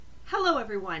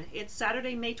everyone. It's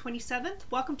Saturday, May 27th.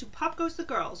 Welcome to Pop Goes the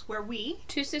Girls, where we,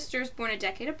 two sisters born a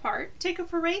decade apart, take a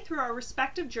foray through our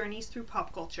respective journeys through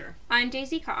pop culture. I'm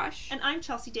Daisy Kosh. And I'm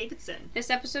Chelsea Davidson.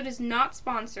 This episode is not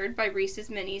sponsored by Reese's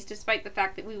Minis, despite the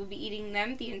fact that we will be eating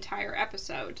them the entire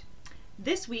episode.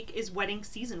 This week is Wedding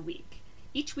Season Week.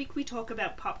 Each week we talk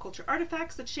about pop culture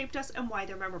artifacts that shaped us and why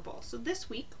they're memorable. So this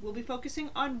week we'll be focusing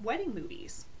on wedding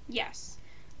movies. Yes.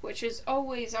 Which is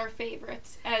always our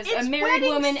favorites. As It's a married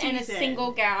woman season. And a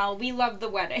single gal, we love the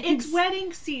weddings. It's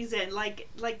wedding season.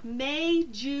 Like May,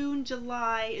 June,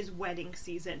 July is wedding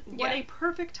season. Yeah. What a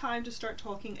perfect time to start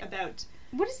talking about...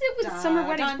 What is it with summer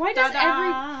weddings? Why does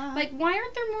why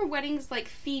aren't there more weddings like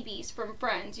Phoebe's from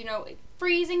Friends? You know,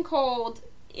 freezing cold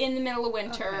in the middle of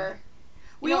winter. Okay.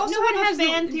 We also have a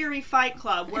fan theory fight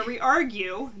club where we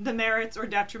argue the merits or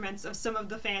detriments of some of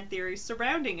the fan theories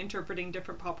surrounding interpreting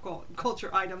different pop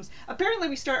culture items. Apparently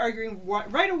we start arguing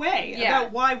right away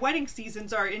about why wedding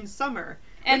seasons are in summer,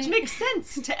 which makes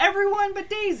sense to everyone but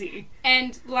Daisy.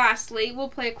 And lastly, we'll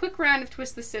play a quick round of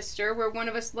Twist the Sister, where one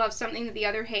of us loves something that the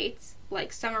other hates,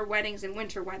 like summer weddings and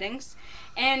winter weddings.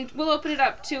 And we'll open it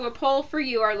up to a poll for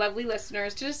you, our lovely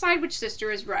listeners, to decide which sister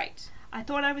is right. I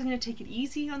thought I was going to take it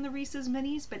easy on the Reese's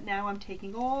Minis, but now I'm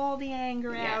taking all the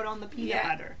anger out on the peanut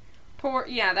butter.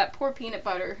 That poor peanut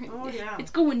butter. Oh, yeah. It's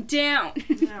going down.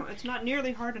 No, it's not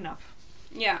nearly hard enough.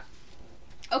 Yeah.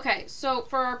 Okay, so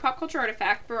for our pop culture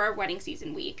artifact for our wedding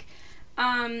season week,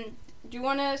 do you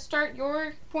want to start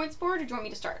your points board, or do you want me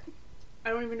to start? I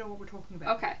don't even know what we're talking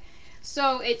about. Okay.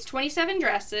 So it's 27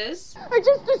 dresses. I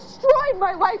just destroyed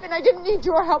my life, and I didn't need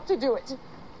your help to do it.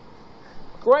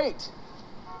 Great.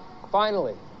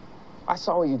 Finally. I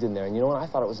saw what you did there, and you know what? I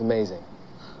thought it was amazing.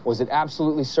 Was it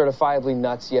absolutely certifiably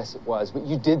nuts? Yes, it was. But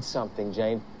you did something,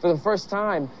 Jane. For the first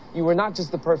time, you were not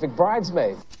just the perfect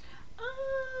bridesmaid.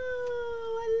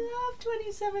 Oh, I love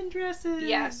 27 dresses.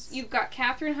 Yes. You've got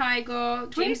Katherine Heigl,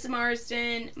 James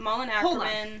Marsden, Malin Ackerman. Hold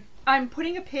on. I'm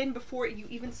putting a pin before you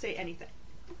even say anything.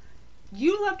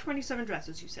 You love 27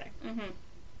 dresses, you say. Mm-hmm.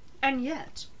 And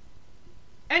yet,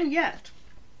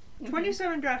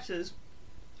 27 dresses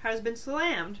has been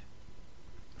slammed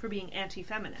for being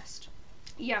anti-feminist.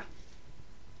 Yeah.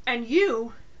 And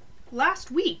you,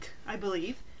 last week, I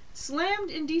believe,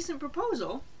 slammed Indecent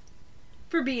Proposal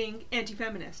for being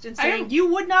anti-feminist and saying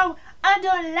I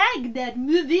don't like that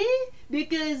movie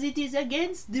because it is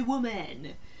against the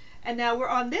woman. And now we're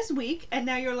on this week, and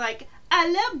now you're like, I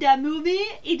love that movie,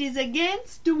 it is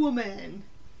against the woman.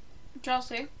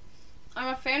 Chelsea, I'm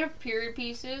a fan of period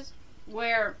pieces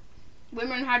where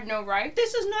women had no rights.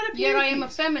 This is not a period Yet I am a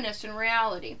feminist in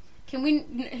reality. Have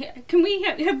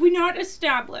we not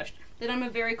established that I'm a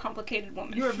very complicated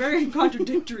woman? You're a very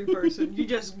contradictory person. You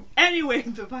just, anyway,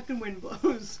 the fucking wind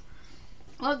blows.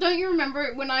 Well, don't you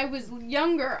remember when I was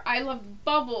younger, I loved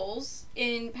Bubbles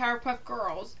in Powerpuff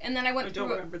Girls, and then I went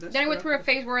through a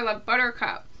phase where I loved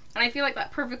Buttercup, and I feel like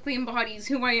that perfectly embodies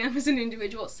who I am as an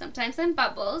individual. Sometimes I'm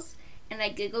Bubbles, and I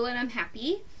giggle and I'm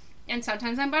happy. And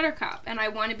sometimes I'm Buttercup, and I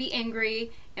want to be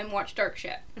angry and watch dark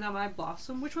shit. And am I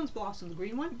Blossom? Which one's Blossom? The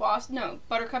green one? No.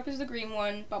 Buttercup is the green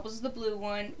one, Bubbles is the blue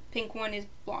one, pink one is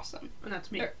Blossom. And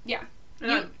that's me. Yeah.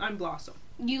 And I'm Blossom.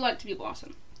 You like to be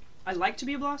Blossom. I like to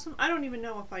be a Blossom? I don't even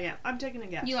know if I am. I'm taking a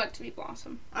guess. You like to be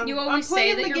Blossom. You always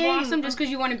say that you're Blossom just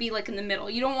because you want to be, like, in the middle.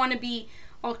 You don't want to be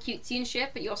all cutesy and shit,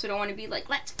 but you also don't want to be like,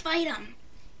 let's fight them.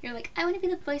 You're like, I want to be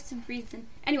the voice of reason.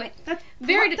 Anyway. That's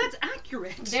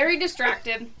accurate. Very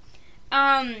distracted.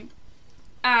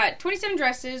 27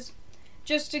 dresses,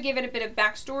 just to give it a bit of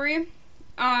backstory.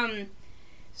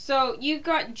 So you've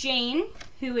got Jane,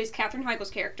 who is Katherine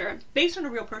Heigl's character. Based on a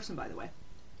real person, by the way.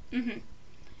 Mm-hmm.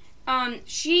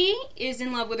 She is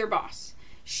in love with her boss.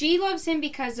 She loves him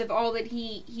because of all that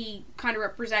he kind of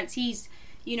represents. He's,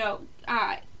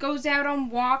 goes out on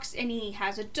walks, and he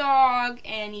has a dog,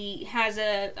 and he has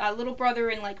a little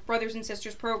brother in, like, Brothers and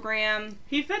Sisters program.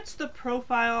 He fits the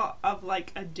profile of,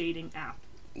 like, a dating app.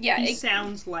 Yeah. He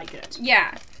sounds like it.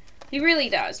 Yeah, he really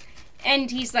does. And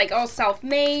he's, like, all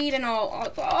self-made and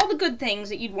all the good things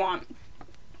that you'd want.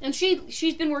 And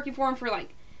she's been working for him for,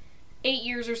 like, 8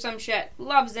 years or some shit.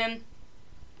 Loves him.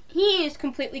 He is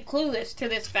completely clueless to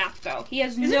this fact, though. He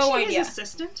has no idea. Isn't she his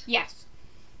assistant? Yes.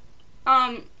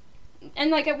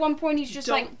 And, like, at one point he's just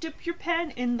Don't dip your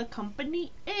pen in the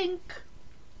company ink.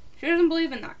 She doesn't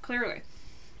believe in that, clearly.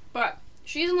 But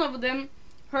she's in love with him.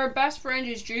 Her best friend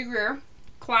is Judy Greer.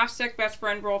 Classic best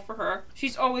friend role for her.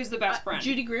 She's always the best friend.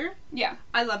 Judy Greer? Yeah.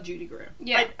 I love Judy Greer.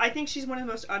 Yeah. I think she's one of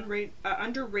the most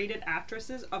underrated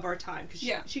actresses of our time. Because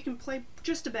she can play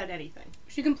just about anything.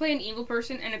 She can play an evil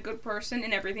person and a good person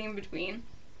and everything in between.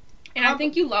 And I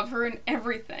think you love her in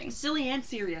everything. Silly and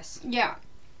serious. Yeah.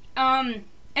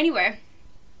 Anyway,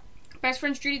 best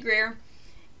friend's Judy Greer.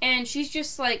 And she's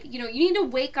just like, you need to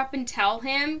wake up and tell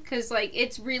him, because, like,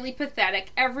 it's really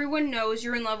pathetic. Everyone knows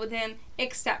you're in love with him,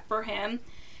 except for him.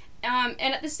 And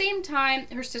at the same time,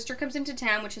 her sister comes into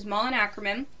town, which is Malin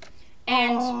Ackerman.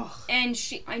 And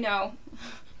she, I know.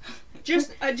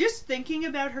 Just thinking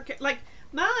about her, like,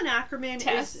 Malin Ackerman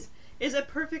is a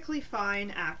perfectly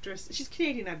fine actress. She's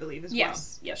Canadian, I believe, as well.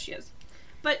 Yes, she is.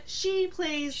 But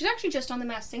she's actually just on The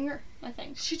Masked Singer, I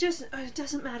think. She just, it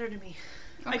doesn't matter to me.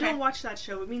 Okay. I don't watch that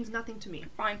show. It means nothing to me.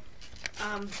 Fine.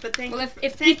 But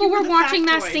if people were watching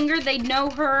Masked Singer, they'd know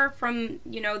her from,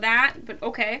 that, but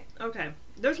okay. Okay.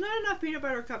 There's not enough peanut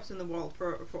butter cups in the world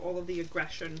for all of the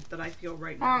aggression that I feel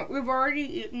right now. We've already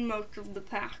eaten most of the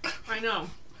pack. I know.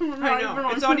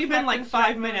 It's only been like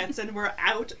 5 minutes and we're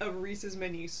out of Reese's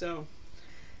Mini, so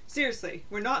seriously,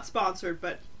 we're not sponsored,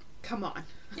 but come on.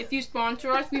 If you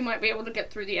sponsor us, we might be able to get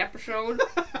through the episode.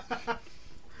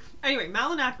 Anyway,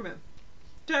 Malin Ackerman.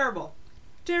 Terrible.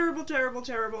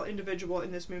 Terrible individual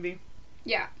in this movie.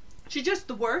 Yeah. She's just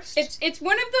the worst. It's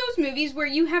one of those movies where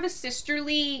you have a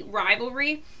sisterly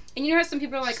rivalry, and you know how some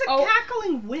people are like, she's a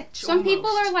cackling witch. Some people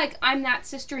are like, I'm that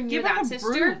sister and you're that sister.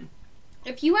 Broom.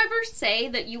 If you ever say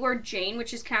that you are Jane,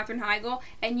 which is Katherine Heigl,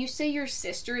 and you say your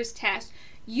sister is Tess,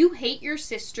 you hate your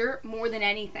sister more than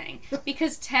anything.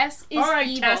 Because Tess is all right,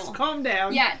 evil. Tess, calm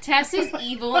down. Yeah, Tess is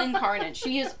evil incarnate.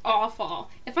 She is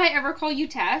awful. If I ever call you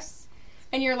Tess,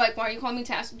 and you're like, why are you calling me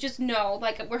Tess? Just know,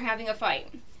 like, we're having a fight.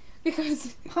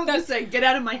 Because I'll just say, get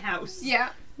out of my house. Yeah,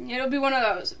 it'll be one of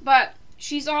those. But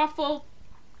she's awful,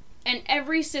 and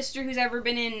every sister who's ever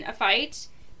been in a fight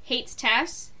hates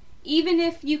Tess. Even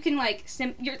if you can, like, Tess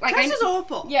is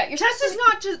awful. Yeah, Tess is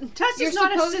not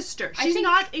a sister. She's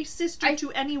not a sister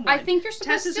to anyone. I think you're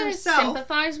supposed to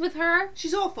sympathize with her.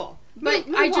 She's awful. But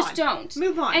I just don't.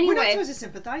 Move on. Anyway, we're not supposed to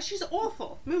sympathize. She's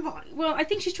awful. Move on. Well, I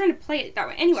think she's trying to play it that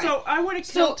way. Anyway. So I want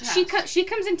to kill Tess. She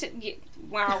comes into...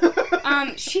 Wow.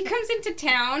 She comes into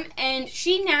town, and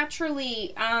she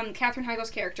naturally, Katherine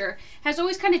Heigl's character, has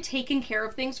always kind of taken care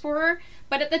of things for her,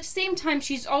 but at the same time,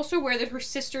 she's also aware that her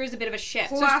sister is a bit of a shit.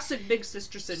 Classic big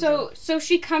sister syndrome. So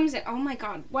she comes in... Oh my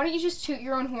god. Why don't you just toot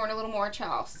your own horn a little more,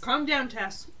 Charles? Calm down,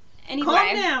 Tess. Anyway.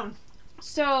 Calm down.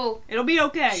 So... It'll be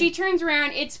okay. She turns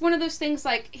around. It's one of those things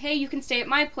like, hey, you can stay at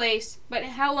my place, but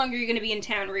how long are you going to be in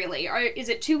town, really? Is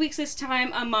it 2 weeks this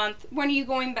time? A month? When are you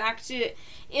going back to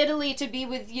Italy to be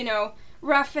with,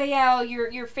 Raphael,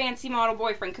 your fancy model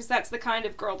boyfriend? Because that's the kind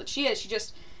of girl that she is. She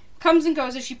just comes and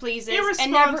goes as she pleases,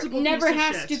 and never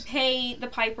has to pay the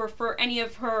piper for any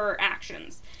of her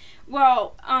actions.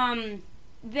 Well,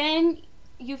 then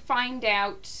you find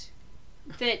out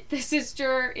that the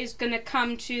sister is going to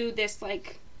come to this,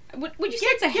 like... Would you say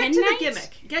it's a hen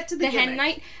night? Get to the gimmick. Hen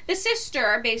night. The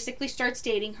sister basically starts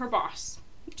dating her boss.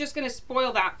 Just going to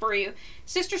spoil that for you.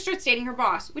 Sister starts dating her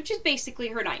boss, which is basically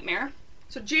her nightmare.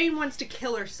 So Jane wants to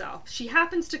kill herself. She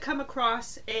happens to come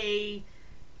across a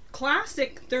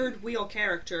classic third wheel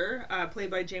character, played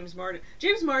by James Marsden.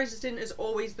 James Marsden is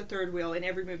always the third wheel in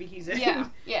every movie he's in.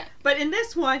 Yeah. But in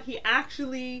this one, he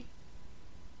actually...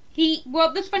 the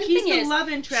funny thing is... He's the love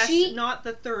interest, not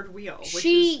the third wheel, which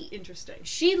is interesting.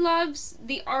 She loves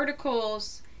the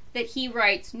articles that he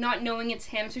writes, not knowing it's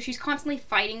him, so she's constantly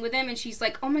fighting with him, and she's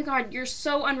like, oh my god, you're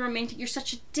so unromantic, you're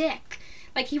such a dick.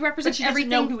 Like, he represents everything...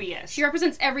 But she doesn't know who he is. She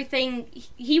represents everything...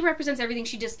 He represents everything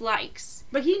she dislikes.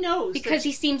 But he knows. Because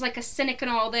he seems like a cynic and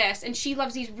all this, and she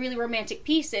loves these really romantic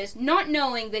pieces, not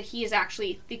knowing that he is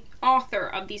actually the author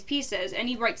of these pieces, and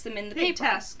he writes them in the paper.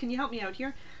 Tess, can you help me out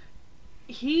here?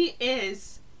 He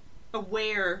is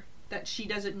aware that she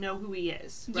doesn't know who he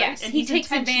is, right? Yes, and he takes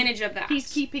advantage of that.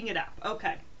 He's keeping it up.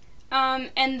 Okay.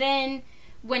 And then...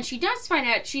 when she does find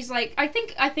out, she's like, I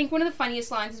think one of the funniest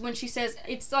lines is when she says,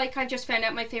 it's like I just found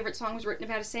out my favorite song was written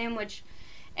about a sandwich.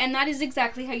 And that is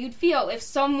exactly how you'd feel if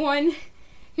someone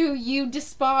who you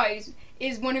despise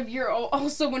is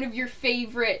also one of your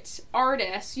favorite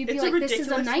artists. You'd be like, this is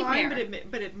a nightmare. Line,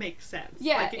 but it makes sense.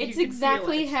 Yeah, like, it's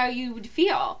exactly how you would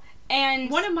feel. And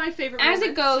one of my favorite moments, as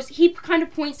it goes, he kind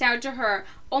of points out to her,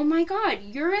 oh my god,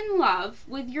 you're in love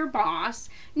with your boss.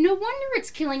 No wonder it's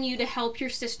killing you to help your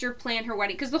sister plan her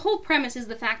wedding. Because the whole premise is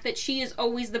the fact that she is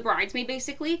always the bridesmaid,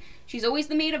 basically. She's always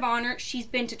the maid of honor. She's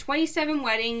been to 27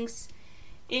 weddings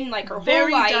in, like, her whole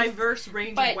life. Very diverse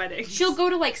range of weddings. She'll go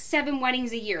to, like, 7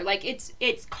 weddings a year. Like,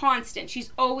 it's constant.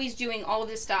 She's always doing all of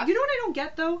this stuff. You know what I don't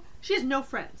get, though? She has no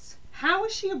friends. How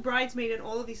is she a bridesmaid in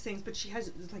all of these things, but she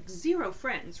has, like, 0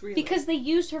 friends, really? Because they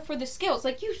used her for the skills.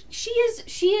 Like, she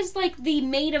is, like, the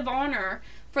maid of honor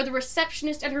for the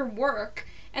receptionist at her work,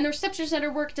 And the receptionist at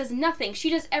her work does nothing. She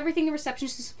does everything the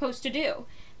receptionist is supposed to do.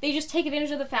 They just take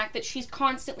advantage of the fact that she's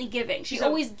constantly giving. She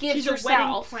always gives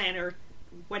herself. She's a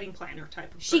wedding planner type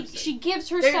of person. She gives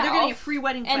herself. They're getting a free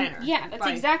wedding planner. And yeah, that's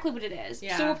exactly what it is.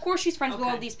 Yeah. So of course she's friends with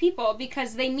all of these people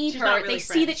because they meet her. Really they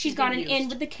see that she's got an in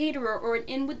with the caterer or an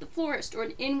in with the florist or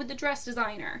an in with the dress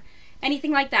designer.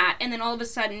 Anything like that. And then all of a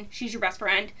sudden, she's your best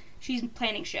friend. She's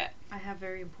planning shit. I have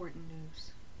very important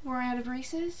news. We're out of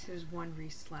Reese's? There's one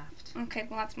Reese left. Okay,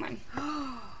 well that's mine.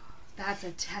 That's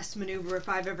a test maneuver if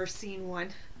I've ever seen one.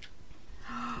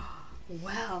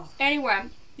 Well. Anyway,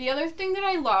 the other thing that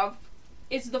I love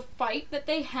is the fight that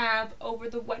they have over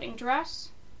the wedding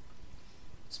dress.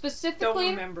 Specifically...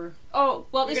 Don't remember. Oh,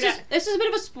 well, this is a bit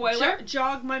of a spoiler.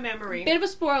 Jog my memory. Bit of a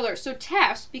spoiler. So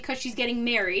Tess, because she's getting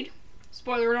married,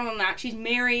 spoiler on that, she's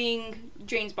marrying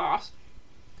Jane's boss.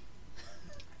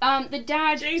 The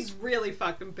dad... Jane's really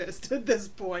fucking pissed at this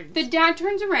point. The dad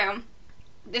turns around.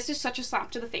 This is such a slap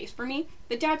to the face for me.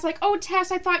 The dad's like, oh,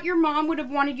 Tess, I thought your mom would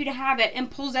have wanted you to have it, and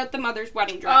pulls out the mother's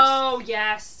wedding dress. Oh,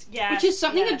 yes. Which is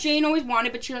something that Jane always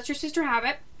wanted, but she lets her sister have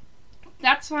it.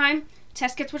 That's fine.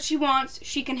 Tess gets what she wants.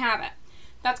 She can have it.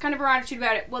 That's kind of her attitude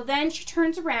about it. Well, then she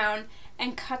turns around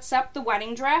and cuts up the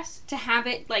wedding dress to have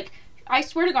it, like, I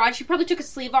swear to God, she probably took a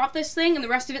sleeve off this thing, and the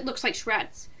rest of it looks like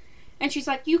shreds. And she's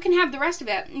like, you can have the rest of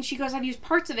it. And she goes, I've used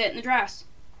parts of it in the dress.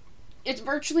 It's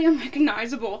virtually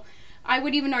unrecognizable. I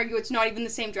would even argue it's not even the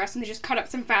same dress, and they just cut up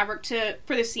some fabric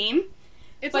for the seam.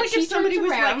 It's like if somebody was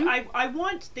like, I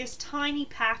want this tiny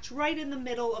patch right in the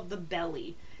middle of the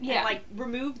belly. Yeah. And, like,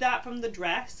 remove that from the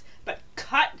dress, but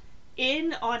cut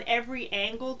in on every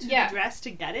angle to the dress to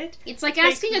get it. It's like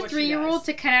asking a 3-year-old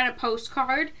to cut out a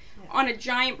postcard on a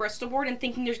giant Bristol board and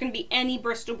thinking there's going to be any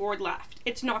Bristol board left.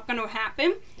 It's not going to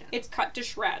happen. Yeah. It's cut to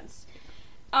shreds.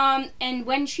 And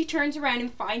when she turns around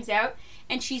and finds out,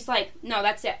 and she's like, no,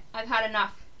 that's it. I've had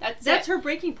enough. That's her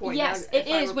breaking point. Yes, it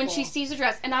is when she sees the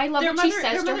dress. And I love what she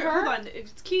says to her. Hold on.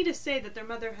 It's key to say that their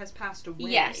mother has passed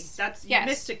away. Yes. You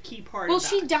missed a key part of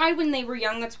that. Well, she died when they were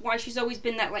young. That's why she's always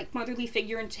been that, like, motherly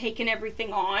figure and taken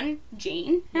everything on.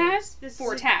 Jane has.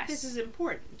 For Tess. This is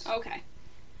important. Okay.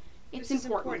 It's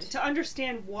important to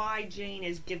understand why Jane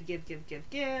is give,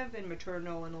 and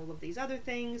maternal and all of these other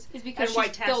things. Is because and why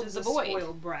Tess is a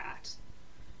spoiled brat.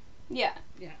 Yeah.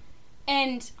 Yeah.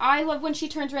 And I love when she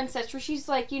turns around and says to her, she's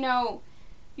like, you know,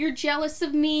 you're jealous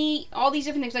of me, all these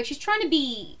different things. Like, she's trying to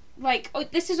be like, oh,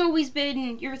 this has always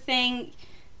been your thing.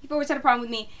 You've always had a problem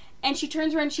with me. And she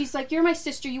turns around and she's like, you're my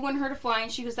sister, you want her to fly.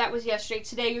 And she goes, that was yesterday.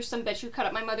 Today you're some bitch who cut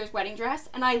up my mother's wedding dress.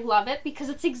 And I love it because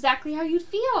it's exactly how you'd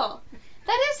feel.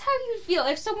 That is how you'd feel.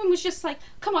 If someone was just like,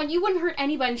 come on, you wouldn't hurt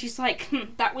anybody. And she's like,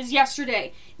 that was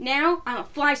yesterday. Now I'm a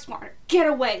fly swatter. Get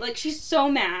away. Like, she's so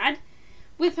mad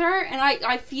with her, and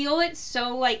I feel it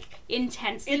so, like,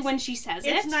 intensely when she says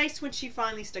it. It's nice when she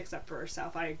finally sticks up for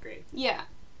herself. I agree. Yeah.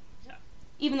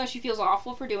 Even though she feels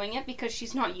awful for doing it because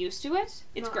she's not used to it.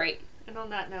 It's great. And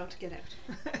on that note, get out.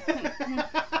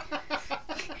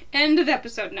 End of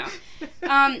episode now.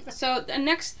 So the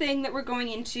next thing that we're going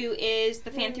into is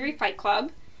the Fan Theory Fight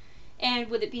Club.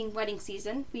 And with it being wedding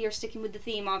season, we are sticking with the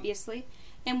theme, obviously.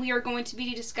 And we are going to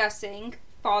be discussing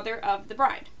Father of the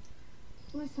Bride.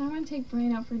 Listen, I want to take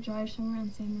Brian out for a drive somewhere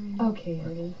in San Marino. Okay,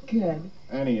 honey. Good.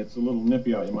 Annie, it's a little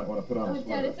nippy out. You might want to put on a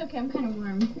sweater. Dad, it's okay. I'm kind of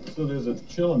warm. So there's a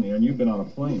chill in the air, and you've been on a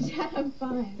plane. Dad, I'm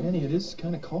fine. Annie, it is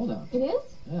kind of cold out. It is?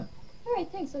 Yeah. All right,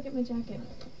 thanks. I'll get my jacket.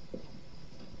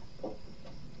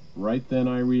 Right then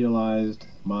I realized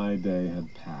my day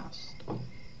had passed.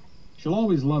 She'll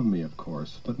always love me, of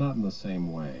course, but not in the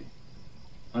same way.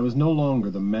 I was no longer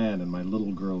the man in my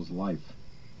little girl's life.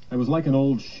 I was like an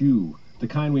old shoe, the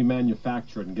kind we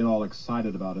manufacture and get all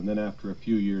excited about and then after a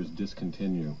few years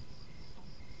discontinue.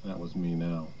 That was me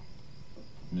now.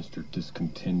 Mr.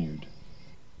 Discontinued.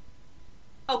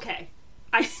 Okay.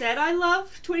 I said I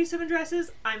love 27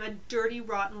 Dresses. I'm a dirty,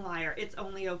 rotten liar. It's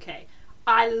only okay.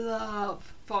 I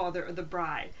love Father of the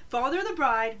Bride. Father of the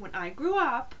Bride, when I grew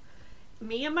up,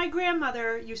 me and my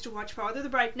grandmother used to watch Father of the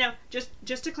Bride. Now,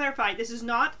 just to clarify, this is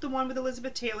not the one with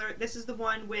Elizabeth Taylor. This is the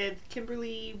one with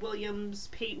Kimberly Williams,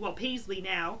 Paisley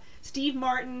now, Steve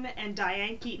Martin, and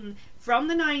Diane Keaton from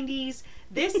the 90s.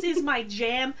 This is my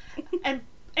jam.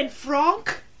 And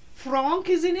Franck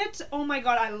is in it. Oh my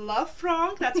god, I love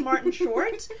Franck. That's Martin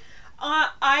Short.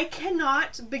 I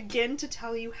cannot begin to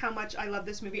tell you how much I love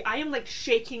this movie. I am, like,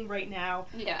 shaking right now.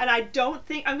 Yeah. And I don't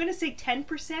think... I'm going to say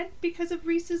 10% because of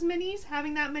Reese's Minis,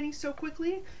 having that many so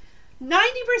quickly.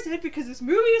 90% because this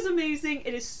movie is amazing.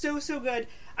 It is so, so good.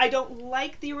 I don't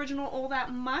like the original all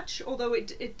that much, although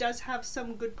it does have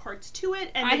some good parts to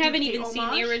it. And I haven't even seen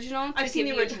the original. I've seen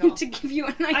the original. To give you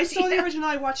an idea. I saw the original,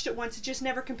 I watched it once, it just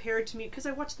never compared to me, because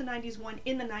I watched the 90s one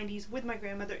in the 90s with my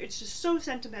grandmother. It's just so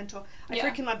sentimental. I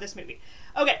freaking love this movie.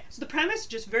 Okay, so the premise,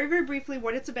 just very, very briefly,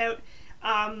 what it's about.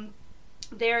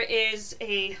 There is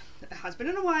a husband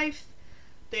and a wife.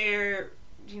 They're,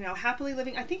 happily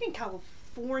living, I think in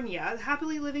California,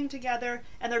 happily living together,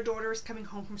 and their daughter is coming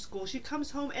home from school. She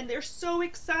comes home and they're so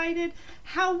excited.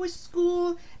 How was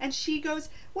school? And she goes,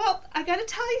 well, I gotta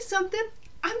tell you something.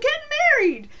 I'm getting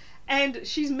married. And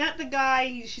she's met the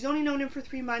guy. She's only known him for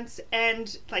 3 months,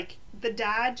 and the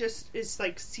dad just is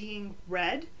seeing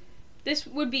red. This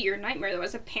would be your nightmare, though,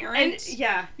 as a parent. And,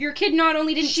 yeah. Your kid not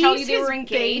only didn't tell you they were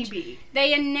engaged, baby.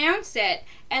 They announce it,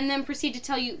 and then proceed to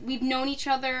tell you, we've known each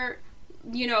other,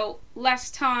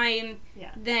 less time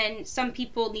than some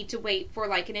people need to wait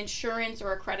for, an insurance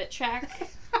or a credit check.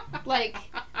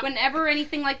 Whenever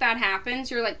anything like that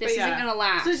happens, you're like, this isn't gonna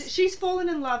last. So she's fallen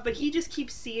in love, but he just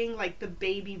keeps seeing, the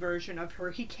baby version of her.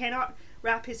 He cannot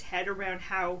wrap his head around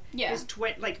how his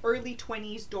early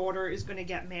 20s daughter is going to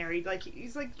get married.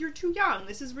 He's like, you're too young.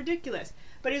 This is ridiculous.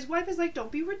 But his wife is like,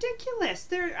 don't be ridiculous.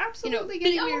 They're absolutely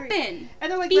getting married. Be open.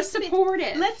 And they're like, be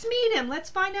supportive. Let's meet him.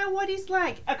 Let's find out what he's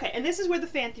like. Okay, and this is where the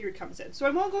fan theory comes in. So I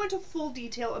won't go into full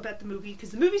detail about the movie, because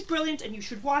the movie's brilliant and you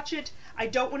should watch it. I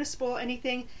don't want to spoil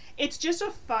anything. It's just a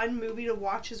fun movie to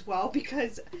watch as well,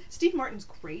 because Steve Martin's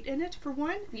great in it, for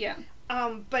one. Yeah.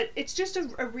 But it's just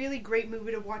a really great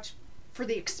movie to watch for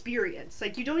the experience.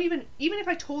 You don't even if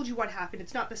I told you what happened,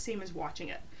 it's not the same as watching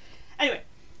it. Anyway,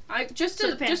 just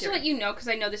to let you know, because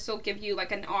I know this will give you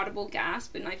an audible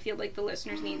gasp, and I feel like the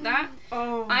listeners need that.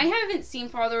 Oh, I haven't seen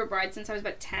Father of Bride since I was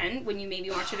about 10, when you maybe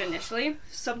watched it initially.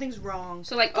 Something's wrong.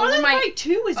 So Father of Bride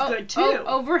 2 is good too.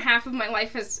 Over half of my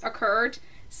life has occurred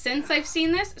since I've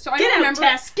seen this, so I don't remember.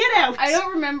 Tess, get out! I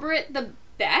don't remember it the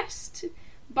best,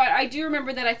 but I do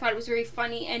remember that I thought it was very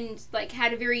funny and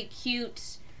had a very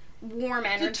cute, warm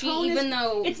energy, even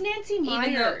though it's Nancy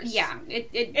Meyers.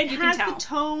 It has the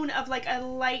tone of a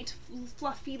light,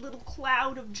 fluffy little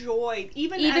cloud of joy.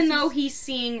 Even though he's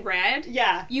seeing red,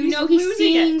 he's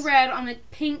seeing red on a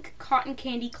pink cotton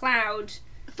candy cloud.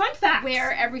 Fun facts.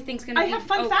 Where everything's going to be okay.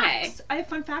 I have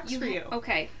fun facts for you.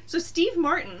 Okay. So Steve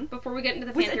Martin, before we get into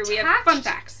the fan theory, we have fun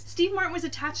facts. Steve Martin was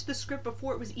attached to the script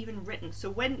before it was even written. So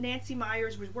when Nancy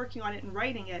Meyers was working on it and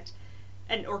writing it,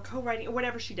 or co-writing, or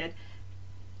whatever she did,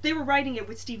 they were writing it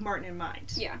with Steve Martin in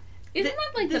mind. Yeah. Isn't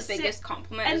that the biggest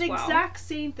compliment as well? And the exact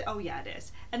same thing. Oh yeah, it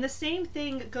is. And the same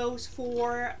thing goes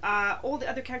for all the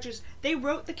other characters. They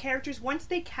wrote the characters, once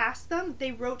they cast them,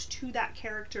 they wrote to that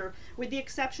character, with the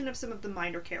exception of some of the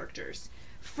minor characters.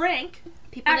 Frank,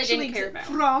 people they didn't care about.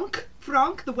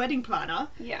 Franck, the wedding planner,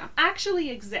 actually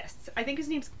exists. I think his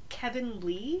name's Kevin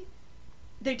Lee.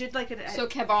 They did so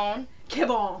Kevin,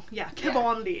 Kevin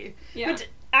Lee. Yeah. But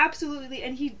absolutely,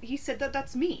 and he said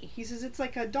that's me. He says it's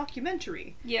like a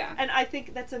documentary. Yeah. And I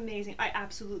think that's amazing. I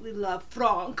absolutely love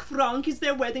Franck. Franck is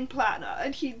their wedding planner,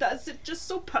 and he does it just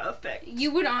so perfect.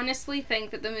 You would honestly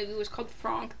think that the movie was called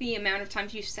Franck the amount of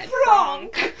times you said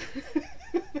Franck.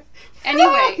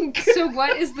 Anyway, so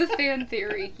what is the fan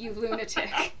theory, you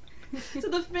lunatic? So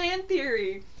the fan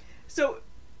theory. So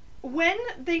when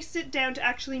they sit down to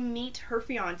actually meet her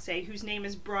fiancé, whose name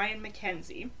is Brian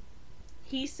McKenzie,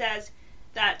 he says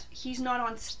that he's not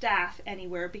on staff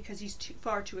anywhere because he's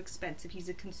far too expensive. He's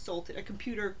a consultant, a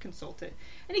computer consultant.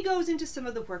 And he goes into some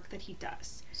of the work that he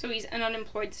does. So he's an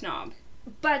unemployed snob.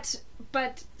 But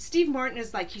Steve Martin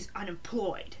is he's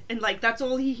unemployed. And that's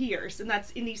all he hears. And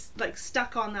he's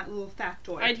stuck on that little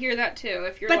factoid. I'd hear that too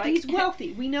if you're But he's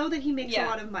wealthy. We know that he makes a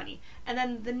lot of money. And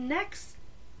then the next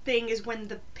thing is when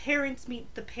the parents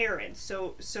meet the parents.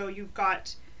 So you've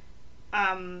got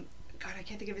God, I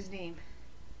can't think of his name.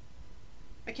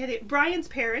 Brian's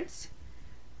parents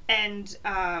and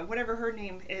whatever her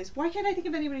name is. Why can't I think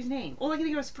of anybody's name? All I can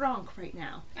think of is Franck right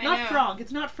now. Franck.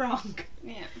 It's not Franck.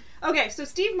 Yeah. Okay, so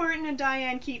Steve Martin and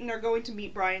Diane Keaton are going to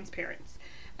meet Brian's parents.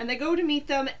 And they go to meet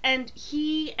them, and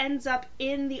he ends up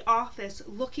in the office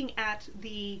looking at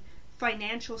the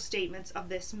financial statements of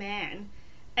this man.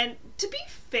 And to be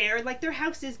fair, their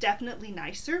house is definitely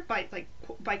nicer by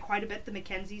quite a bit, the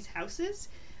Mackenzies' houses.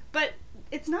 But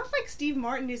it's not like Steve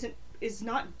Martin is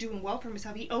not doing well for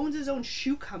himself. He owns his own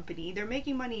shoe company. They're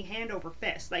making money hand over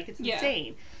fist. It's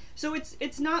insane. So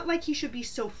it's not like he should be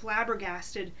so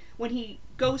flabbergasted when he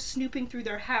goes snooping through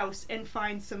their house and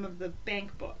finds some of the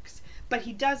bank books. But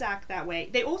he does act that way.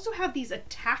 They also have these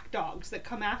attack dogs that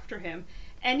come after him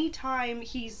anytime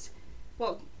he's,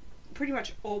 pretty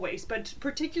much always, but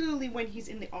particularly when he's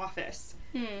in the office,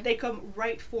 they come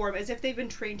right for him as if they've been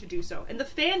trained to do so. And the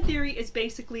fan theory is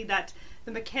basically that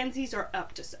the Mackenzies are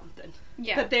up to something.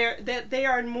 Yeah. That they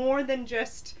are more than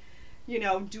just,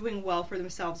 doing well for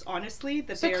themselves, honestly.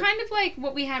 So kind of like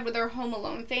what we had with our Home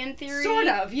Alone fan theory. Sort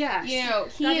of, yes.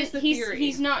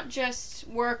 He's not just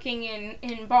working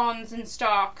in bonds and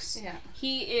stocks. Yeah.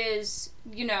 He is,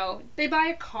 they buy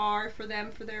a car for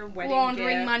them for their wedding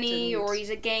laundering money, or he's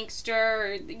a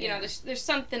gangster, or, there's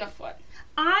something afoot.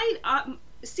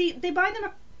 See, they buy them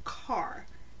a car.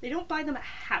 They don't buy them a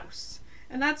house.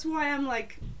 And that's why I'm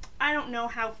like, I don't know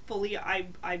how fully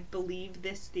I believe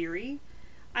this theory.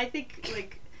 I think,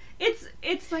 it's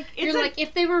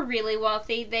if they were really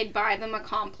wealthy, they'd buy them a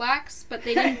complex, but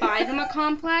they didn't buy them a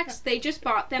complex, they just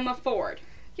bought them a Ford.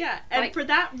 Yeah, and for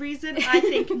that reason, I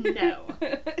think no.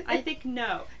 I think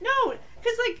no. No,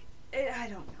 because, I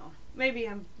don't know. Maybe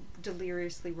I'm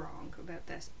deliriously wrong about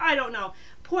this. I don't know.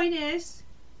 Point is,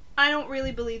 I don't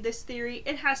really believe this theory.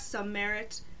 It has some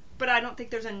merit, but I don't think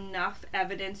there's enough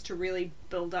evidence to really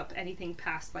build up anything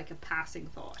past, a passing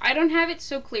thought. I don't have it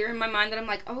so clear in my mind that I'm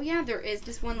like, oh yeah, there is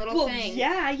this one little thing.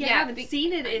 Yeah, you haven't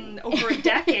seen it in over a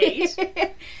decade.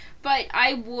 But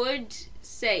I would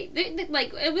say,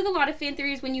 with a lot of fan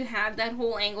theories, when you have that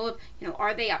whole angle of,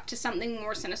 are they up to something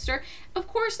more sinister? Of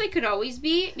course they could always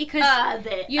be, because, up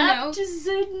to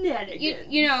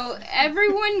shenanigans.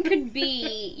 Everyone could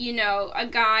be, a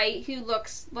guy who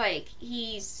looks like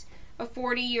he's a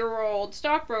 40-year-old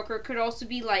stockbroker, could also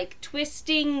be,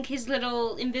 twisting his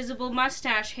little invisible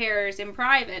mustache hairs in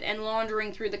private and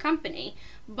laundering through the company.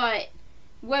 But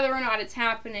whether or not it's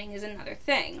happening is another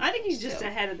thing. I think he's just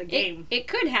ahead of the game. It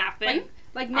could happen.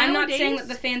 Nowadays, I'm not saying that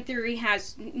the fan theory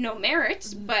has no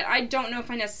merits, but I don't know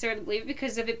if I necessarily believe it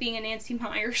because of it being a Nancy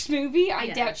Meyers movie. I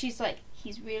doubt she's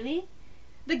he's really?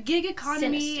 The gig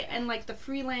economy sinister. And, the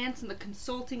freelance and the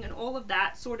consulting and all of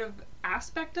that sort of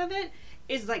aspect of it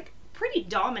is, pretty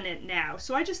dominant now.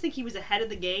 So I just think he was ahead of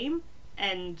the game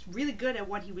and really good at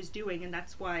what he was doing, and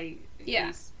that's why he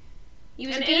was a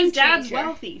game changer. His dad's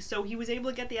wealthy, so he was able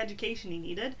to get the education he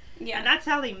needed. Yeah. And that's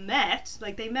how they met.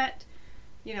 They met,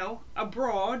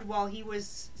 abroad while he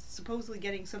was supposedly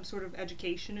getting some sort of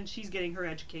education, and she's getting her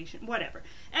education. Whatever.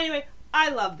 Anyway, I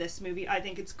love this movie. I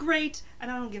think it's great, and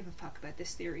I don't give a fuck about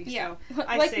this theory. Yeah. So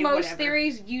I say most whatever.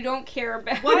 Theories, you don't care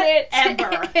about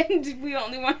whatever. And we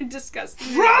only want to discuss the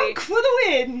Franck for the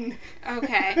win!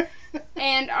 Okay.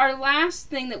 And our last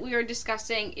thing that we are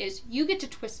discussing is you get to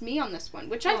twist me on this one,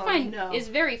 which I find is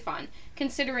very fun,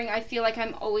 considering I feel like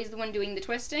I'm always the one doing the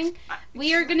twisting.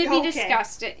 We are going to be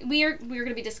disgusting. We are going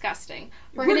to be disgusting.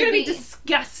 We're going to be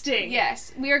disgusting.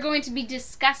 Yes, we are going to be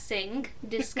discussing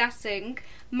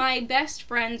my best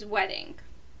friend's wedding.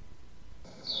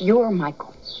 You're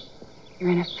Michael. You're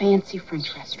in a fancy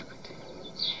French restaurant.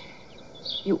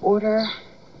 You order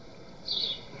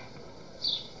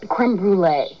creme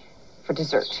brulee for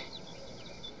dessert.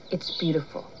 It's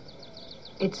beautiful.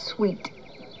 It's sweet.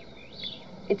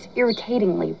 It's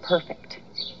irritatingly perfect.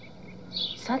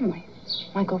 Suddenly,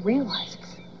 Michael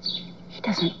realizes he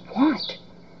doesn't want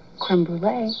creme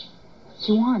brulee.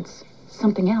 He wants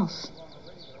something else.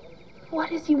 What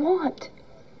does he want?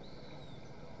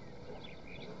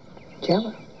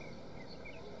 Jell-O.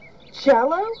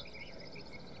 Jell-O?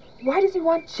 Why does he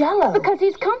want Jell-O? Because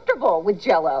he's comfortable with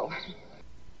Jell-O.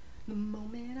 The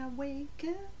moment I wake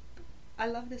up. I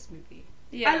love this movie.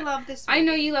 Yeah. I love this movie. I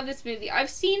know you love this movie. I've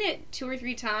seen it 2 or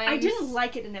 3 times. I didn't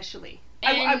like it initially.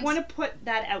 I want to put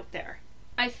that out there.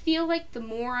 I feel like the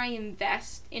more I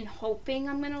invest in hoping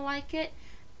I'm going to like it,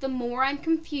 the more I'm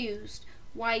confused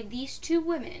why these 2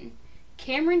 women,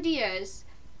 Cameron Diaz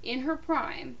in her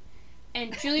prime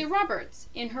and Julia Roberts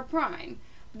in her prime,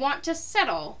 want to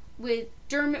settle with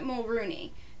Dermot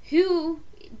Mulroney, who,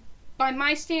 by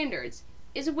my standards,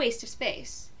 is a waste of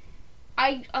space.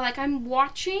 I'm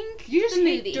watching You just the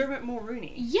hate movie. Dermot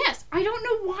Mulroney. Yes, I don't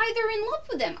know why they're in love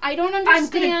with him. I don't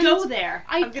understand. I'm gonna go there.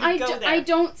 I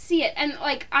don't see it, and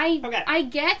I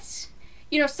get,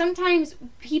 sometimes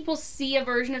people see a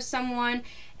version of someone,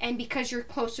 and because you're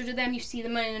closer to them, you see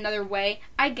them in another way.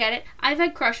 I get it. I've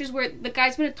had crushes where the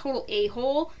guy's been a total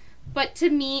a-hole, but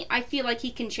to me, I feel like he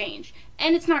can change.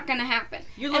 And it's not going to happen.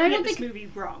 You're looking at this movie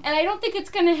wrong. And I don't think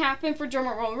it's going to happen for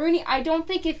Dermot Mulroney. I don't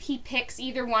think if he picks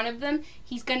either one of them,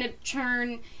 he's going to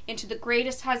turn into the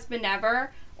greatest husband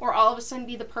ever, or all of a sudden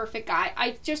be the perfect guy.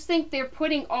 I just think they're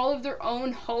putting all of their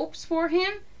own hopes for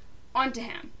him onto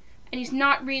him. And he's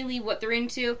not really what they're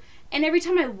into. And every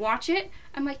time I watch it,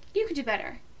 I'm like, you could do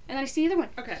better. And then I see the other one.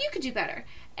 Okay. You could do better.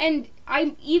 And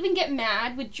I even get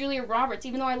mad with Julia Roberts,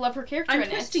 even though I love her character in it.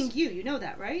 I'm twisting you. You know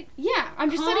that, right? Yeah, I'm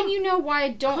just letting you know why I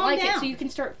don't like it, so you can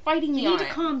start fighting me on it. You need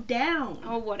to calm down.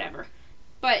 Oh, whatever.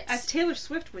 But as Taylor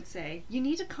Swift would say, you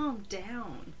need to calm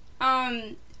down.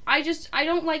 I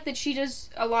don't like that she does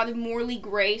a lot of morally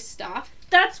gray stuff.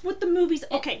 That's what the movie's...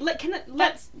 Okay, let me go.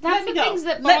 Those are the things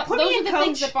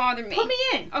that bother me. Put me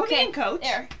in. Put me in, coach.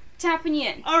 There. Tapping you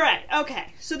in. Alright,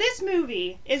 okay. So this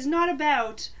movie is not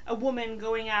about a woman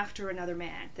going after another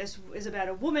man. This is about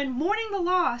a woman mourning the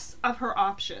loss of her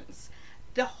options.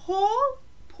 The whole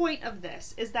point of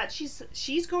this is that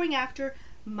she's going after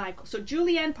Michael. So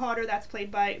Julianne Potter, that's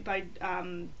played by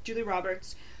Julia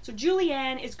Roberts. So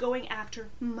Julianne is going after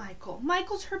Michael.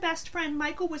 Michael's her best friend.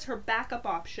 Michael was her backup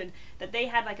option. That they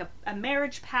had like a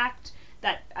marriage pact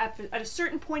that at a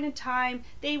certain point in time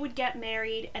they would get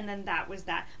married, and then that was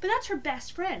that. But that's her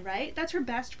best friend, right? That's her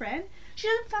best friend. She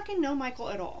doesn't fucking know Michael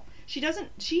at all. Her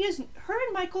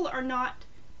and Michael are not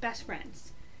best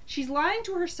friends. She's lying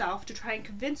to herself to try and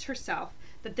convince herself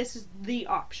that this is the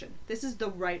option. This is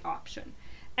the right option.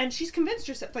 And she's convinced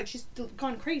herself, like, she's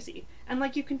gone crazy. And,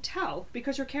 like, you can tell,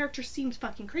 because her character seems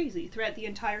fucking crazy throughout the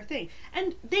entire thing.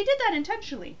 And they did that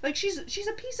intentionally. Like, she's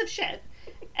a piece of shit.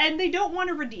 And they don't want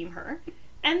to redeem her.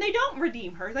 And they don't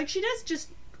redeem her. Like, she does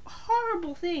just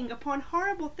horrible thing upon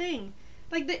horrible thing.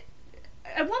 Like,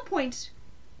 at one point,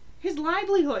 his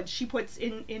livelihood she puts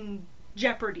in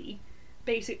jeopardy.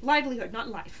 Basic livelihood, not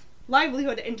life.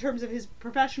 Livelihood in terms of his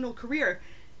professional career.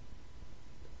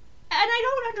 And I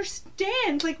don't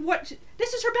understand, like,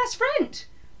 this is her best friend.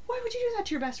 Why would you do that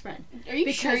to your best friend? Are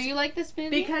you sure you like this movie?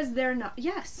 Because they're not,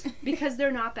 yes, because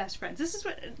they're not best friends. This is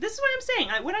what I'm saying.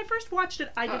 When I first watched it,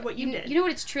 I did what you did. You know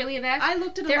what it's truly about? I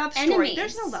looked at a love story.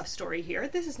 There's no love story here.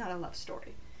 This is not a love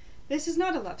story. This is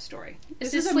not a love story.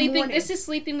 This is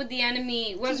sleeping with the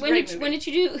enemy. When did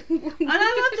you do? And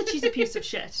I love that she's a piece of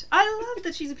shit. I love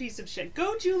that she's a piece of shit.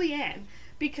 Go Julianne,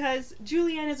 because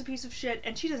Julianne is a piece of shit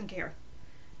and she doesn't care.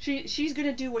 She's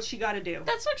gonna do what she gotta do.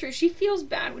 That's not true. She feels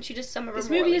bad when she does some of her This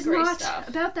movie is not stuff.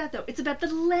 about that, though. It's about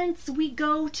the lengths we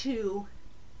go to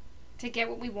get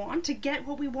what we want. To get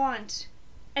what we want,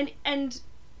 and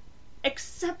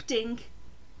accepting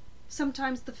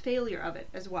sometimes the failure of it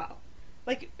as well.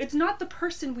 Like, it's not the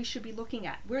person we should be looking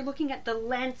at. We're looking at the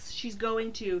lengths she's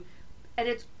going to, and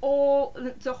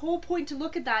the whole point to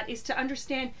look at that is to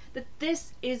understand that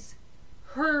this is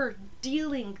her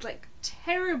dealing, like,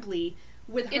 terribly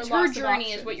with her loss of options. It's her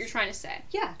journey is what you're trying to say.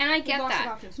 Yeah. And I get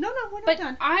that. No, we're not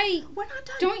done. We're not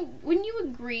done. Wouldn't you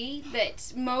agree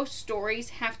that most stories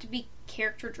have to be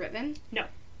character driven? No.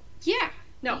 Yeah.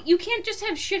 No. You can't just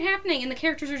have shit happening and the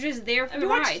characters are just there for the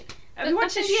ride. Have you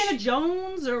watched Indiana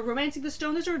Jones or Romancing the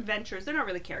Stone? Those are adventures. They're not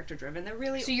really character driven. They're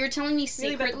really... So you're telling me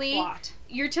secretly... Really about the plot.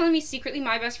 You're telling me secretly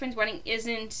My Best Friend's Wedding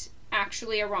isn't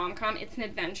actually a rom-com. It's an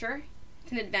adventure.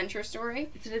 It's an adventure story.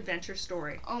 It's an adventure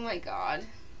story. Oh my god.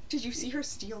 Did you see her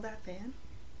steal that van?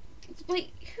 Like,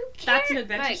 who cares? That's an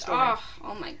adventure story.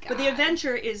 Oh my god. But the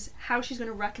adventure is how she's going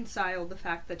to reconcile the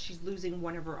fact that she's losing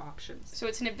one of her options. So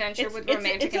it's an adventure with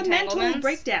romantic entanglements? It's a mental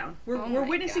breakdown. We're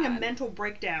witnessing a mental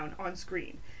breakdown on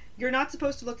screen. You're not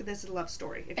supposed to look at this as a love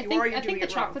story. If you are, you're doing it wrong. I think the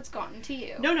chocolate's gotten to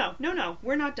you. No.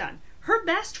 We're not done. Her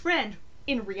best friend,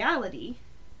 in reality,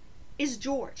 is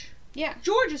George. Yeah.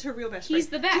 George is her real best friend. He's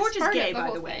the best. George is gay,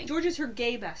 by the way. George is her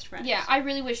gay best friend. Yeah, I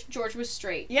really wish George was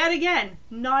straight. Yet again,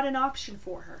 not an option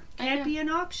for her. Can't be an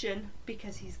option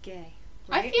because he's gay.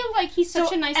 Right? I feel like he's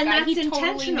such a nice guy. He'd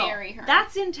totally marry her.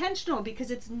 That's intentional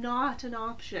because it's not an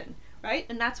option, right?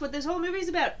 And that's what this whole movie is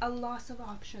about. A loss of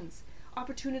options.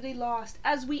 Opportunity lost.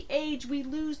 As we age, we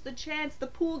lose the chance. The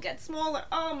pool gets smaller.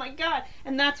 Oh my god.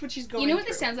 And that's what she's going through. You know what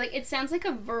this sounds like? It sounds like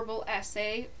a verbal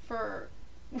essay for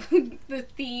the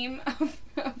theme of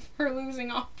her losing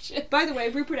options. By the way,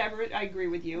 Rupert Everett, I agree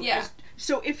with you. Yeah.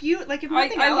 So if you, like, if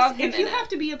nothing else, if you have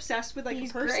to be obsessed with, like, a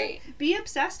person, be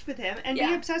obsessed with him, and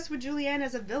be obsessed with Julianne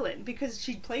as a villain, because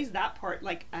she plays that part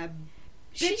like a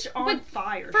bitch on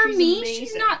fire. For me,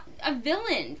 she's not a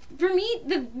villain. For me,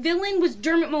 the villain was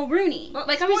Dermot Mulroney. Well,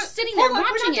 I was sitting there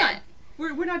watching it.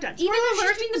 We're not done. Even though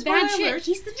she's doing the bad shit,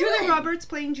 he's the villain. Julia Roberts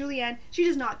playing Julianne. She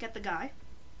does not get the guy.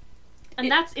 And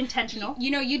that's intentional.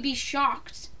 You know, you'd be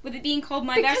shocked with it being called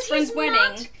My Best Friend's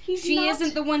Wedding. She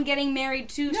isn't the one getting married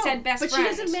to said best friend. But she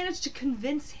doesn't manage to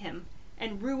convince him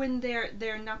and ruin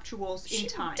their nuptials in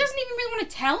time. She doesn't even really want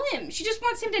to tell him. She just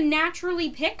wants him to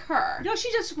naturally pick her. No,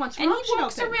 she just wants her option open. And he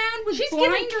walks around with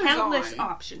blinders on. She's given countless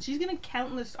options. She's given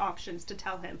countless options to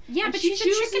tell him. Yeah, but she's a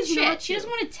chicken shit. She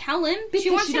doesn't want to tell him. She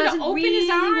wants him to open his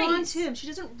eyes. She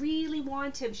doesn't really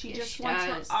want him. She just wants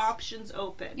her options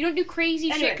open. You don't do crazy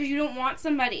shit because you don't want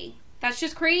somebody. That's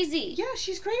just crazy. Yeah,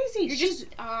 she's crazy.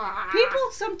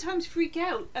 People sometimes freak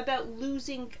out about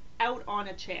losing out on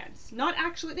a chance. Not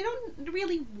actually, they don't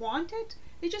really want it.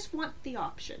 They just want the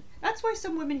option. That's why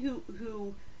some women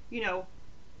who you know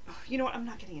what, I'm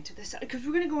not getting into this because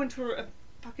we're going to go into a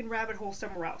fucking rabbit hole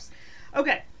somewhere else.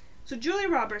 Okay, so Julia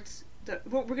Roberts,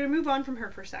 we're going to move on from her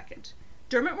for a second.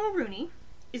 Dermot Mulroney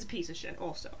is a piece of shit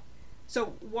also.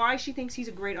 So why she thinks he's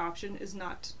a great option is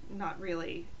not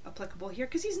really applicable here,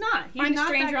 because he's not. Find a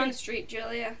stranger on the street,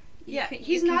 Julia.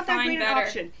 He's not that great an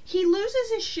option. He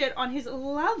loses his shit on his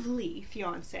lovely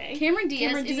fiancée. Cameron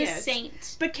Diaz is a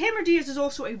saint. But Cameron Diaz is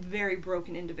also a very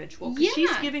broken individual, because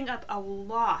she's giving up a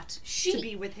lot to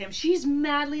be with him. She's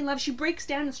madly in love. She breaks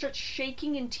down and starts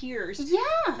shaking in tears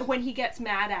when he gets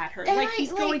mad at her. And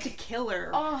he's going to kill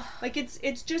her. Like,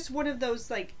 it's just one of those,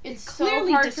 like, it's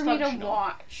clearly so hard for me to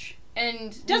watch.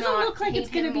 And doesn't look like it's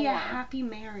going to be a happy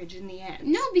marriage in the end.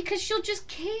 No, because she'll just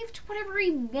cave to whatever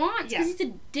he wants, because he's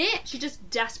a dick. She just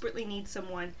desperately needs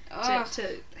someone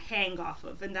to hang off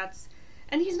of, and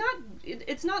he's not.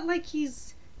 It's not like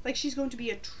she's going to be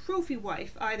a trophy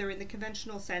wife either, in the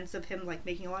conventional sense of him like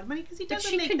making a lot of money, because he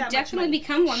doesn't make that much money. She could definitely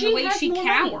become one the way she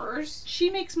cowers. She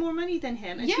makes more money than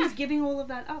him, and she's giving all of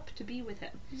that up to be with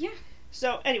him. Yeah.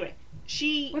 So anyway,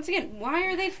 once again, why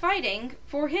are they fighting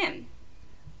for him?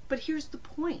 But here's the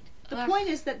point. The point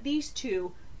is that these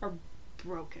two are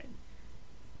broken.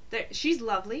 She's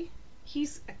lovely.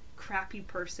 He's a crappy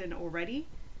person already.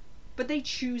 But they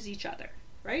choose each other,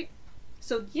 right?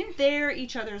 So they're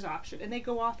each other's option, and they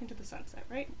go off into the sunset,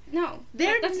 right? No,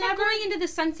 that's not going into the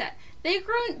sunset. They're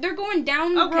going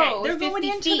down the road. They're going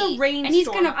into the rainstorm, and he's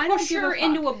going to push her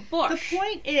into a bush. The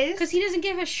point is, because he doesn't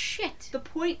give a shit. The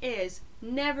point is,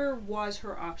 never was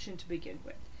her option to begin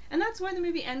with. And that's why the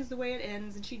movie ends the way it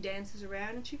ends, and she dances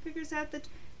around, and she figures out that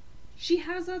she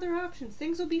has other options.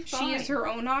 Things will be fine. She is her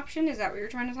own option? Is that what you're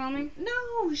trying to tell me?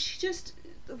 No, she just...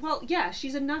 Well, yeah,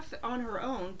 she's enough on her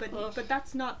own, but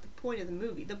that's not the point of the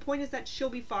movie. The point is that she'll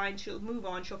be fine, she'll move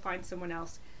on, she'll find someone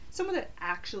else. Someone that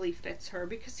actually fits her,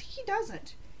 because he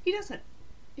doesn't. He doesn't.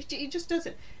 He just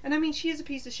doesn't. And I mean, she is a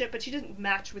piece of shit, but she doesn't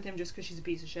match with him just because she's a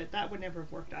piece of shit. That would never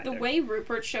have worked either. The way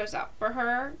Rupert shows up for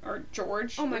her, or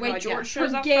George, the way George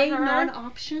shows up gay for her,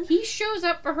 non-option. He shows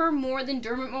up for her more than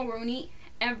Dermot Mulroney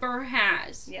ever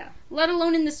has. Yeah. Let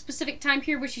alone in this specific time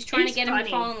period where she's trying to get him to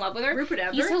fall in love with her. Rupert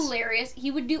Everett. He's hilarious.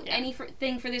 He would do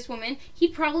anything for this woman.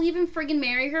 He'd probably even friggin'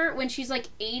 marry her when she's like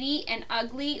 80 and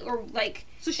ugly, or like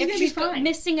so if she's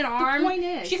missing an arm. The point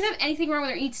is, she could have anything wrong with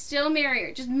her and he'd still marry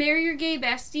her. Just marry your gay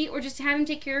bestie, or just have him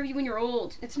take care of you when you're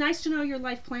old. It's nice to know your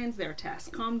life plans there, Tess.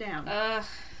 Calm down.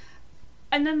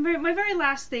 And then my very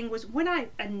last thing was, when I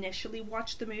initially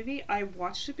watched the movie, I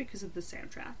watched it because of the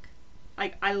soundtrack.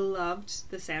 I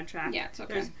loved the soundtrack. Yeah, it's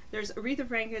okay. There's Aretha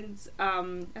Franklin's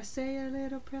I Say a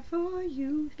Little Prayer for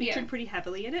You, featured pretty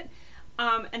heavily in it.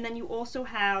 And then you also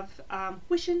have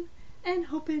Wishing and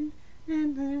Hoping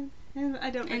and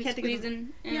I can't think of Squeezing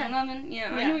and Loving.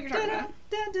 Yeah, I know what you're talking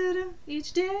about.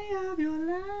 Each day of your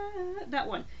life. That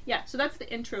one. Yeah, so that's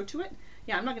the intro to it.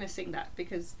 Yeah, I'm not going to sing that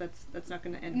because that's not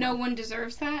going to end No one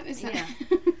deserves that? Is that? Yeah.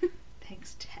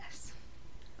 Thanks, Tess.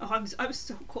 Oh, I was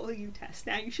so calling you Tess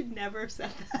now. You should never have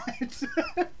said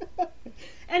that.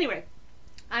 Anyway,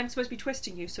 I'm supposed to be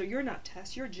twisting you, so you're not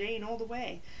Tess. You're Jane all the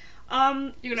way.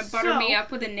 You're gonna butter me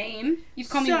up with a name? You've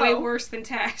called me way worse than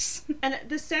Tess. And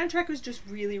the soundtrack was just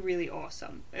really, really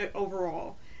awesome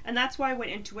overall. And that's why I went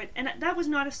into it. And that was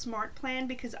not a smart plan,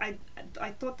 because I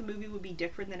thought the movie would be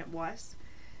different than it was.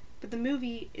 But the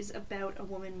movie is about a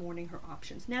woman mourning her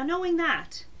options. Now, knowing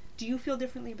that, do you feel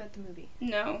differently about the movie?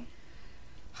 No.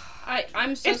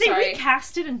 I'm so sorry. If they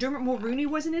recast it and Dermot Mulroney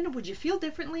wasn't in it, would you feel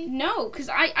differently? No, because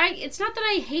it's not that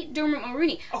I hate Dermot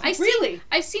Mulroney. Oh, really?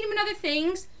 I've seen him in other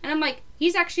things, and I'm like,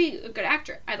 he's actually a good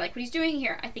actor. I like what he's doing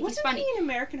here. I think he's funny. Wasn't he in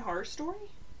American Horror Story?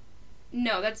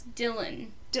 No, that's Dylan.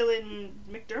 Dylan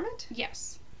McDermott?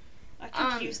 Yes. I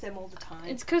confuse them all the time.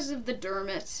 It's because of the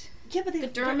Dermot. Yeah, but the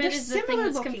Dermot is the thing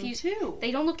that's confused. Too.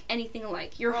 They don't look anything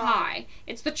alike. You're high.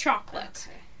 It's the chocolate.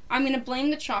 Okay. I'm going to blame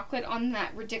the chocolate on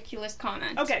that ridiculous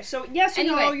comment. Okay, so yes or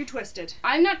no, you're twisted.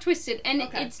 I'm not twisted, and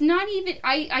it's not even...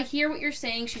 I hear what you're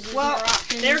saying. She's losing her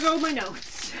options. There go my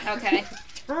notes. Okay.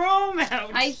 Throw them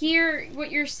out. I hear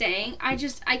what you're saying. I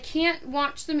can't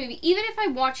watch the movie. Even if I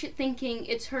watch it thinking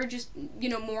it's her just,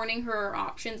 mourning her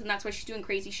options, and that's why she's doing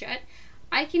crazy shit,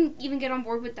 I can even get on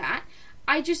board with that.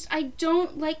 I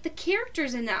don't like the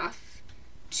characters enough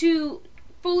to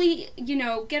fully,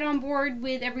 get on board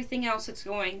with everything else that's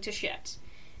going to shit.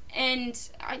 And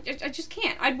I just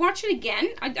can't. I'd watch it again.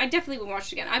 I definitely would watch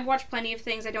it again. I've watched plenty of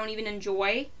things I don't even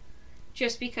enjoy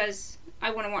just because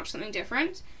I want to watch something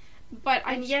different. But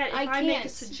and yet, if I can't. make a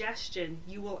suggestion,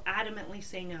 you will adamantly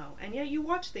say no. And yet you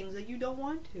watch things that you don't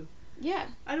want to. Yeah.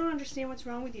 I don't understand what's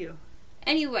wrong with you.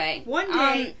 Anyway. One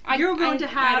day, you're going to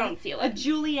have a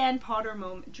Julianne Potter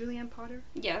moment. Julianne Potter?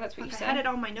 Yeah, that's what you said. I had it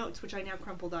on my notes, which I now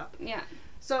crumpled up. Yeah.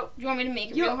 So, do you want me to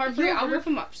make it real hard for you? I'll rip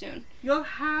them up soon. You'll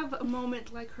have a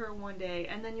moment like her one day,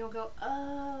 and then you'll go,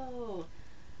 oh...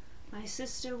 my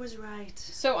sister was right.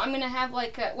 So I'm going to have,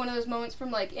 like, one of those moments from,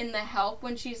 like, In the Help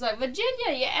when she's like,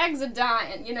 Virginia, your eggs are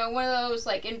dying. You know, one of those,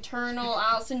 like, internal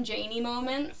Allison Janney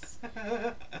moments.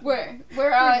 Where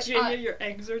Virginia, your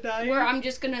eggs are dying? Where I'm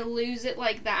just going to lose it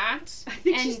like that. I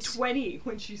think she's 20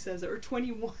 when she says it, or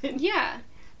 21. Yeah.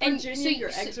 And Virginia,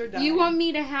 your eggs are dying. You want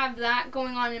me to have that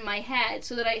going on in my head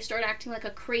so that I start acting like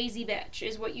a crazy bitch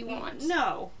is what you want.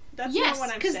 No. That's not what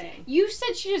I'm saying. You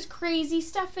said she does crazy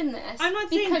stuff in this. I'm not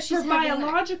saying for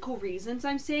biological reasons.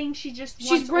 I'm saying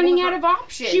she's running out of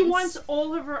options. She wants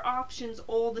all of her options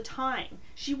all the time.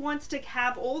 She wants to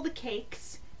have all the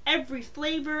cakes, every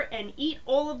flavor, and eat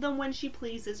all of them when she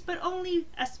pleases, but only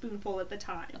a spoonful at the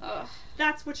time. Ugh.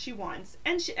 That's what she wants.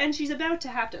 And she's about to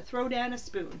have to throw down a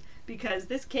spoon because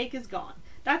this cake is gone.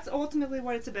 That's ultimately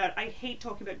what it's about. I hate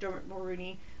talking about Dermot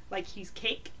Mulroney like he's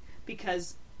cake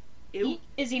because... ew.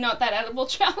 Is he not that edible,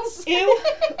 Charles? Ew,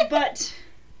 but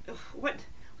what's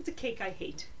a cake I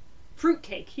hate? Fruit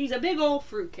cake. He's a big old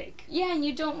fruit cake. Yeah, and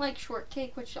you don't like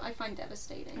shortcake, which I find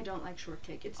devastating. I don't like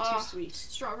shortcake. It's too sweet.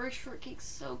 Strawberry shortcake's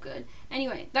so good.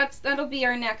 Anyway, that'll be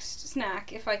our next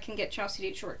snack if I can get Chelsea to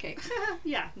eat shortcake.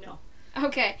 Yeah, no.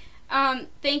 Okay.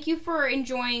 Thank you for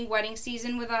enjoying wedding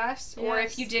season with us. Yes. Or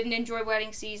if you didn't enjoy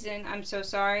wedding season, I'm so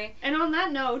sorry. And on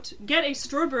that note, get a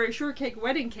strawberry shortcake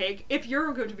wedding cake if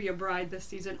you're going to be a bride this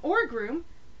season or a groom.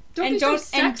 Don't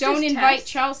invite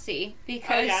Chelsea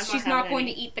because she's not going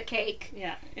to eat the cake.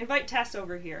 Yeah, invite Tess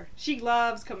over here. She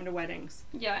loves coming to weddings.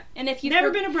 Yeah, and if you've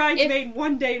never been a bridesmaid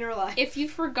one day in her life. If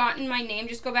you've forgotten my name,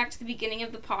 just go back to the beginning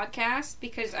of the podcast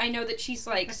because I know that she's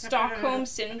like Stockholm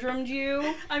syndromed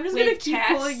you. I'm just gonna keep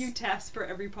calling you Tess for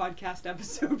every podcast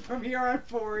episode from here on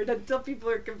forward until people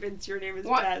are convinced your name is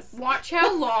Tess. Watch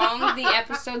how long the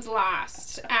episodes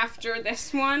last after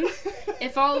this one.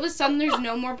 If all of a sudden there's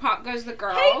no more Pop Goes the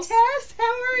Girl. Hey Tess, how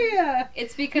are you?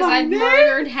 It's because I've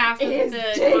murdered half of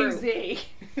the Daisy.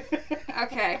 Group.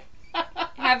 Okay.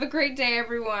 Have a great day,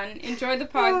 everyone. Enjoy the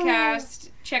podcast.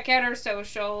 Check out our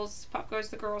socials. Pop Goes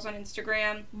the Girls on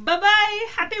Instagram. Bye-bye.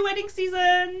 Happy wedding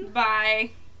season.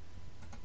 Bye.